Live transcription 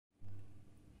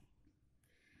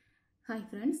Hi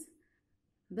friends,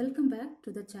 welcome back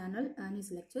to the channel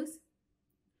Annie's Lectures.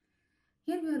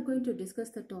 Here we are going to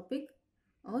discuss the topic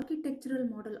Architectural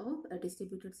Model of a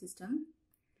Distributed System.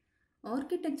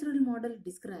 Architectural model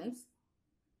describes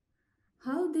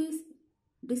how these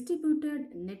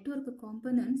distributed network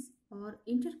components are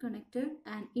interconnected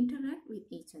and interact with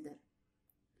each other.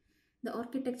 The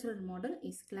architectural model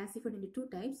is classified into two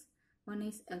types. One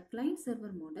is a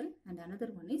client-server model and another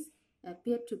one is a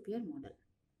peer-to-peer model.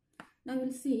 Now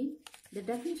we'll see the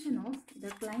definition of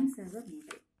the client-server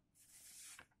model.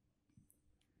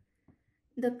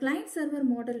 The client-server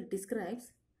model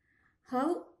describes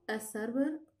how a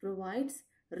server provides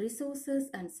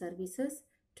resources and services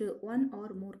to one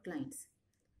or more clients.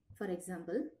 For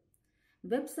example,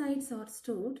 websites are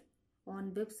stored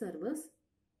on web servers.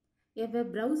 A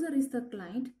web browser is the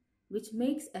client which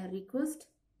makes a request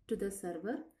to the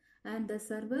server and the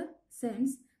server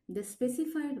sends the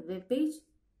specified web page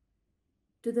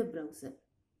to the browser.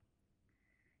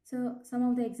 So some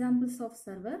of the examples of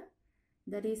server,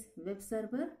 that is web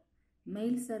server,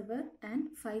 mail server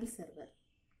and file server.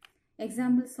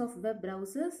 Examples of web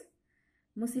browsers: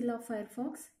 Mozilla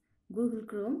Firefox, Google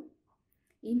Chrome,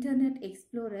 Internet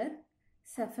Explorer,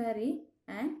 Safari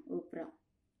and Opera.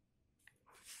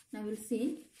 Now we'll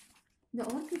see the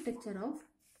architecture of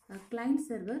a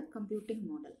client-server computing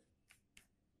model.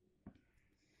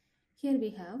 Here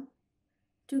we have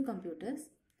two computers.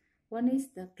 One is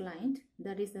the client,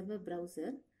 that is the web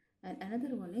browser, and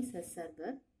another one is a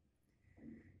server.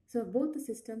 So both the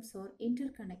systems are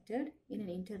interconnected in an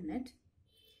internet.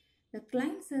 The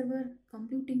client-server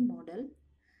computing model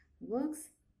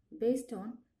works based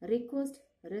on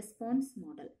request-response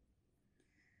model.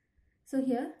 So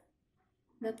here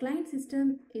the client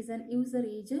system is an user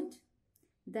agent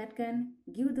that can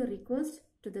give the request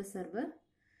to the server,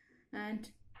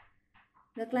 and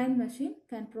the client machine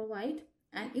can provide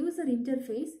an user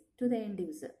interface to the end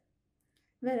user.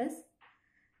 Whereas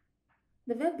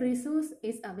the web resource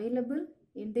is available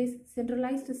in this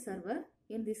centralized server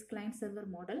in this client server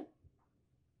model.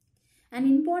 An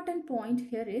important point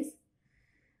here is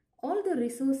all the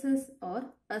resources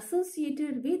are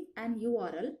associated with an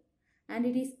URL and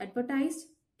it is advertised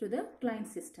to the client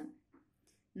system.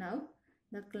 Now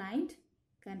the client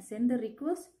can send the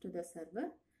request to the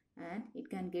server and it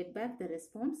can get back the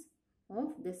response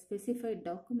of the specified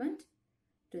document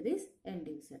to this end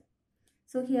user.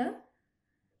 So here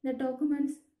the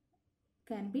documents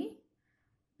can be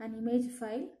an image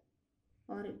file,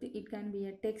 or it can be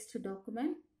a text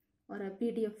document or a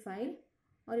PDF file,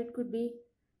 or it could be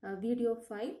a video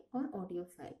file or audio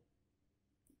file.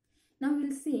 Now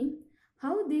we'll see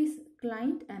how this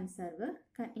client and server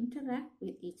can interact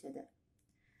with each other.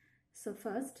 So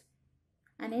first,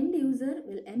 an end user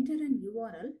will enter an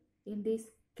URL in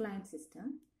this client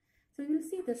system. So we will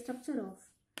see the structure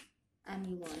of an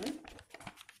URL.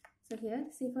 So here,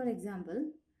 see for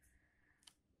example,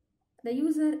 the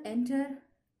user enter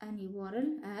an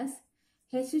URL as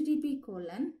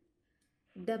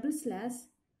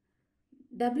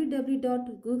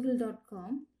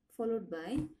http://www.google.com followed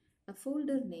by a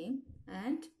folder name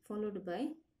and followed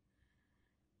by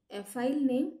a file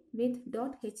name with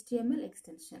 .html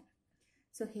extension.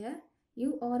 So here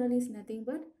URL is nothing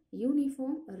but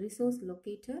uniform resource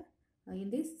locator in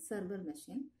this server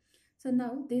machine. So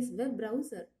now this web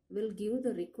browser will give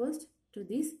the request to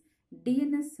this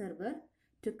DNS server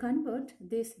to convert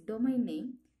this domain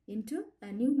name into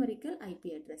a numerical IP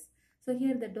address. So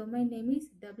here the domain name is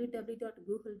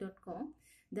www.google.com,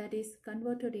 that is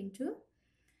converted into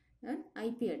an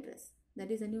IP address,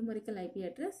 that is a numerical IP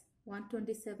address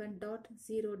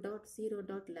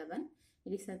 127.0.0.11.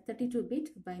 It is a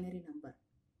 32-bit binary number.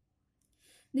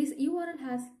 This URL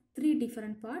has three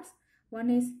different parts. One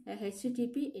is a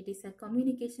HTTP, it is a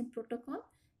communication protocol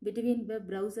between web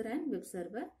browser and web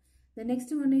server. The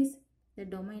next one is the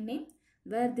domain name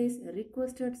where this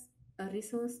requested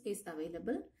resource is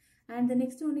available. And the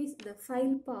next one is the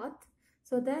file path.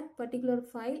 So that particular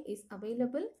file is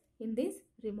available in this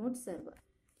remote server.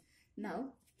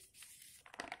 Now,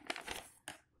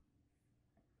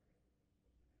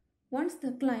 once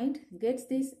the client gets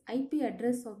this IP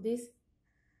address of this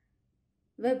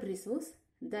web resource,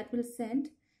 that will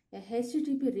send a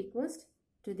HTTP request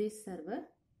to this server,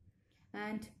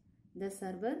 and the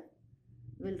server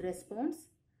will respond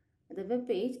the web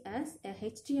page as a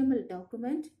HTML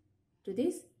document to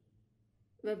this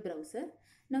web browser.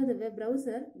 Now the web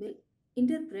browser will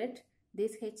interpret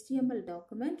this HTML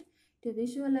document to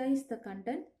visualize the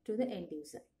content to the end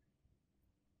user.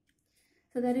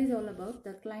 So that is all about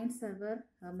the client server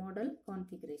model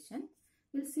configuration.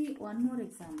 We'll see one more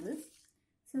example.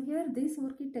 So here this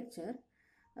architecture,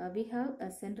 we have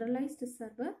a centralized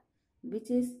server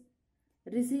which is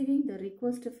receiving the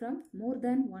request from more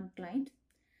than one client.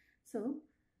 So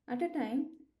at a time,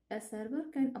 a server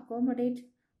can accommodate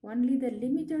only the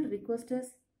limited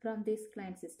requests from this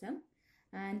client system,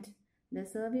 and the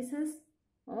services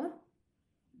are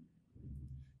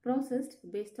processed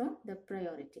based on the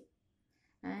priority.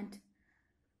 And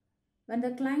when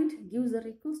the client gives a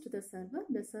request to the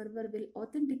server will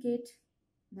authenticate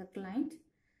the client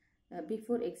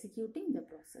before executing the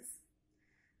process.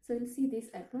 So we'll see these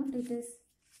advantages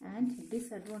and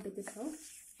disadvantages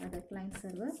of the client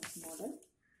server model.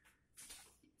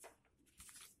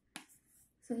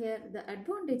 So here the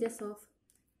advantages of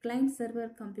client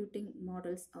server computing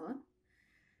models are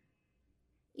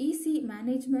easy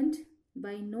management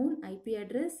by known IP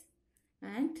address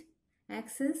and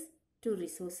access to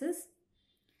resources.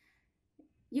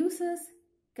 Users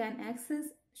can access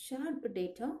shared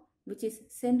data which is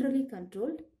centrally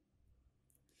controlled.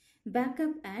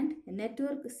 Backup and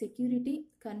network security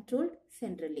controlled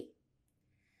centrally.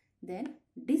 Then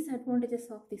disadvantages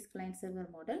of this client server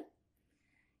model.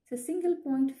 It's a single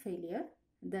point failure.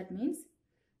 That means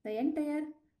the entire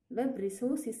web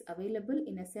resource is available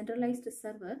in a centralized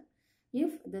server.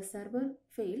 If the server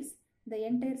fails, the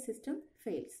entire system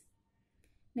fails.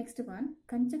 Next one,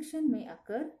 congestion may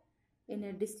occur in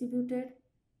a distributed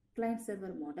client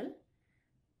server model.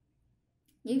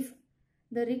 If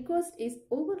the request is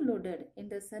overloaded in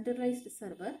the centralized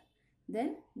server,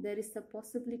 then there is the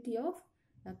possibility of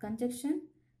congestion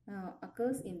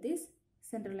occurs in this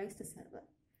centralized server.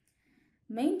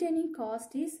 Maintaining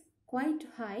cost is quite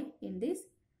high in this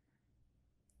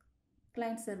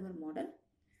client server model.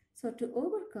 So to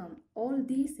overcome all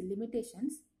these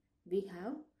limitations, we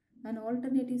have an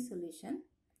alternative solution.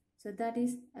 So that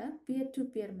is a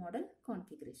peer-to-peer model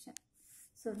configuration.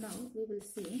 So now we will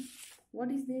see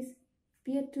what is this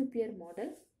peer-to-peer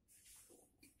model.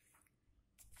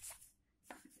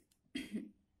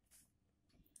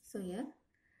 So here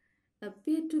a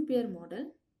peer-to-peer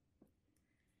model.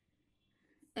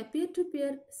 A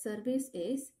peer-to-peer service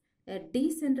is a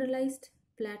decentralized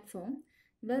platform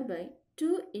whereby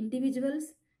two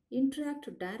individuals interact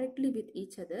directly with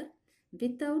each other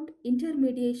without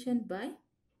intermediation by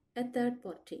a third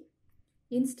party.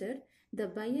 Instead, the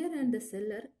buyer and the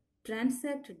seller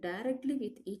transact directly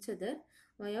with each other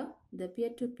via the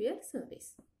peer-to-peer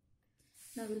service.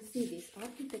 Now we'll see this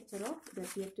architecture of the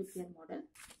peer-to-peer model.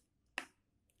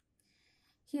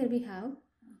 Here we have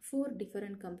 4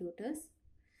 different computers,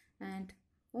 and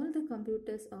all the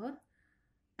computers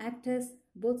act as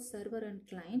both server and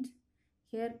client.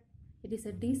 Here it is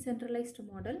a decentralized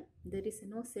model. There is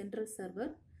no central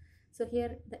server. So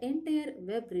here the entire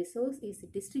web resource is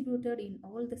distributed in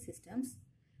all the systems,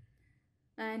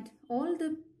 and all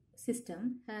the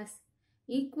system has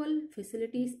equal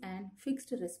facilities and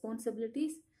fixed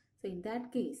responsibilities. So in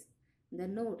that case, the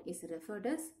node is referred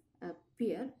as a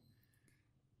peer.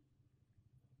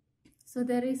 So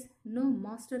there is no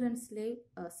master and slave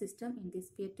system in this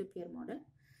peer-to-peer model.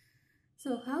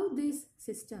 So how this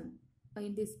system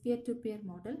in this peer-to-peer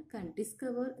model can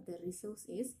discover the resource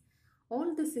is,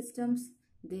 all the systems,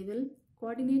 they will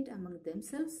coordinate among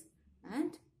themselves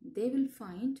and they will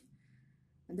find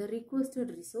the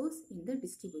requested resource in the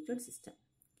distributed system.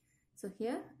 So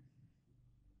here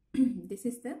this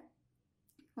is the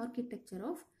architecture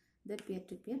of the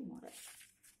peer-to-peer model.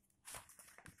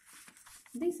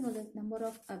 These are the number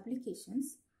of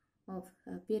applications of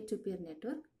peer-to-peer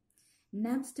network.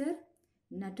 Napster,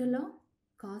 Nutella,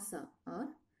 Casa are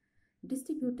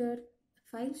distributed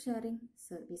file sharing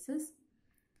services.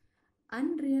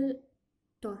 Unreal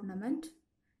Tournament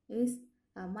is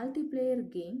a multiplayer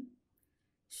game.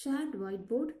 Shared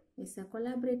Whiteboard is a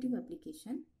collaborative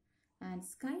application, and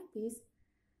Skype is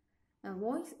a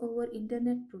voice over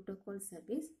internet protocol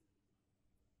service.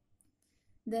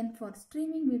 Then for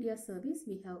streaming media service,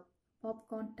 we have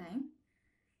Popcorn Time,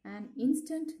 and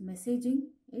instant messaging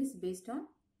is based on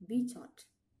WeChat.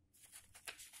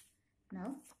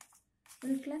 Now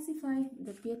we'll classify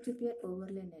the peer-to-peer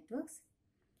overlay networks.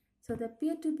 So the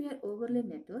peer-to-peer overlay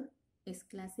network is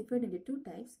classified into 2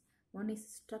 types. One is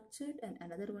structured and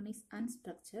another one is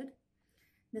unstructured.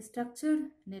 The structured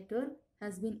network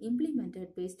has been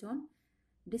implemented based on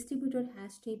distributed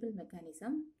hash table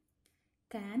mechanism.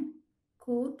 CAN,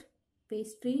 quote,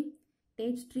 pastry,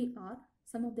 tapestry are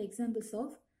some of the examples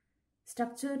of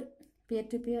structured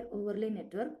peer-to-peer overlay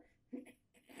network.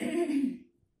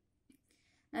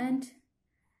 And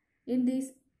in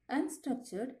this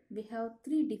unstructured, we have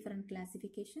 3 different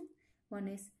classifications. One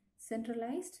is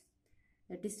centralized,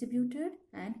 distributed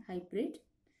and hybrid.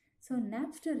 So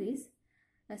Napster is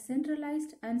a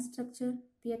centralized unstructured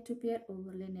peer-to-peer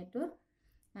overlay network,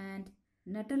 and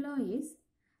Netalloy is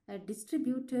a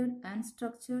distributed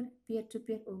unstructured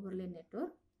peer-to-peer overlay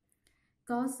network.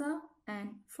 Casa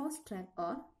and FastTrack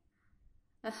are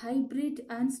a hybrid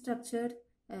unstructured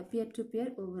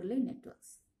peer-to-peer overlay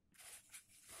networks.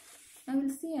 I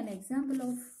will see an example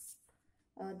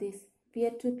of this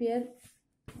peer-to-peer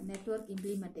network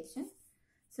implementation.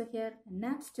 So here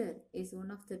Napster is one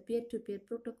of the peer-to-peer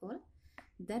protocol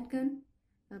that can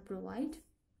provide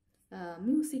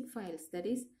music files. That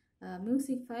is,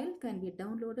 music file can be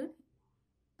downloaded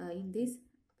in this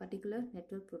particular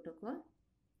network protocol.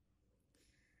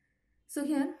 So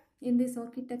here in this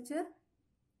architecture,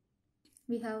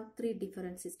 we have three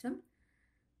different systems.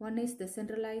 One is the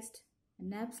centralized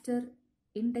Napster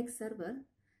index server,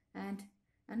 and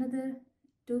another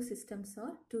two systems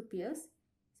are two peers,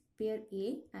 peer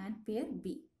A and peer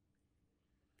B.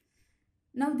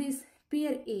 Now this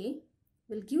peer A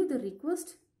will give the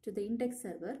request to the index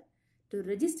server to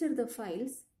register the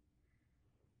files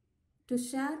to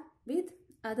share with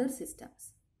other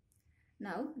systems.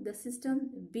 Now the system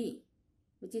B,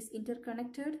 which is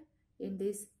interconnected in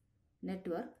this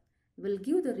network, will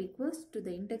give the request to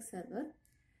the index server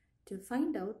to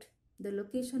find out the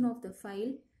location of the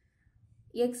file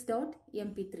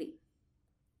x.mp3.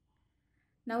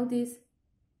 Now this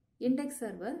index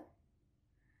server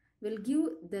will give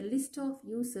the list of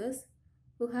users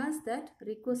who has that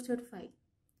requested file.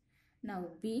 Now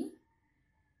B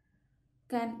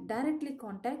can directly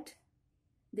contact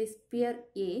this peer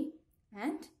A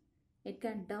and it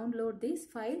can download this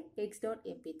file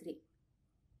x.mp3.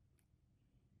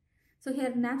 So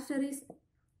here Napster is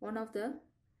one of the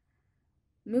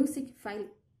music file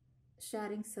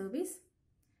sharing service,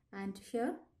 and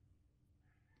here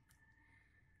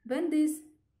when this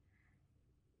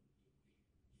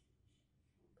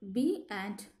B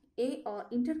and A are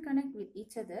interconnect with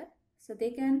each other, so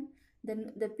they can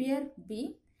then the peer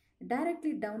B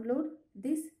directly download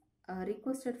this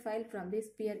requested file from this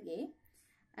peer A,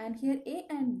 and here A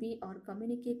and B are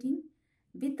communicating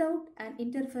without an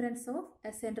interference of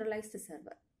a centralized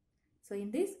server. So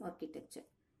in this architecture.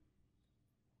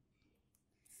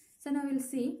 So now we'll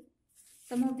see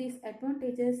some of these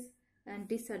advantages and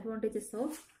disadvantages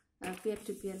of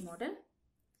peer-to-peer model.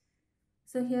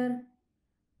 So here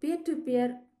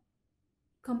peer-to-peer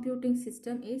computing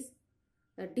system is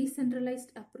a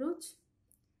decentralized approach.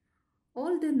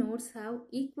 All the nodes have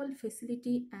equal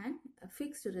facility and a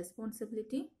fixed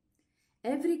responsibility.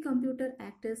 Every computer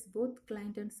acts as both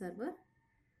client and server.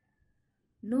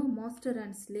 No master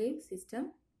and slave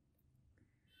system.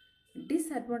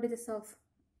 Disadvantages of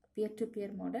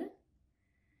peer-to-peer model.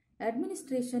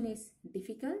 Administration is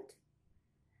difficult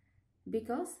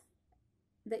because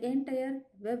the entire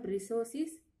web resource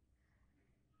is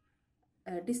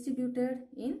distributed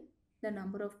in the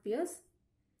number of peers,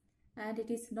 and it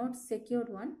is not secured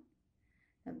one.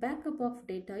 A backup of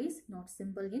data is not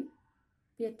simple in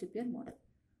peer-to-peer model.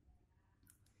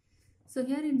 So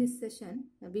here in this session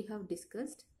we have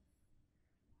discussed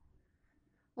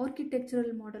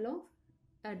architectural model of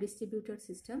a distributed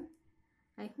system.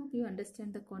 I hope you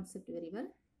understand the concept very well,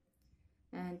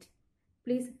 and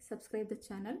please subscribe the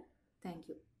channel. Thank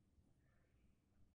you.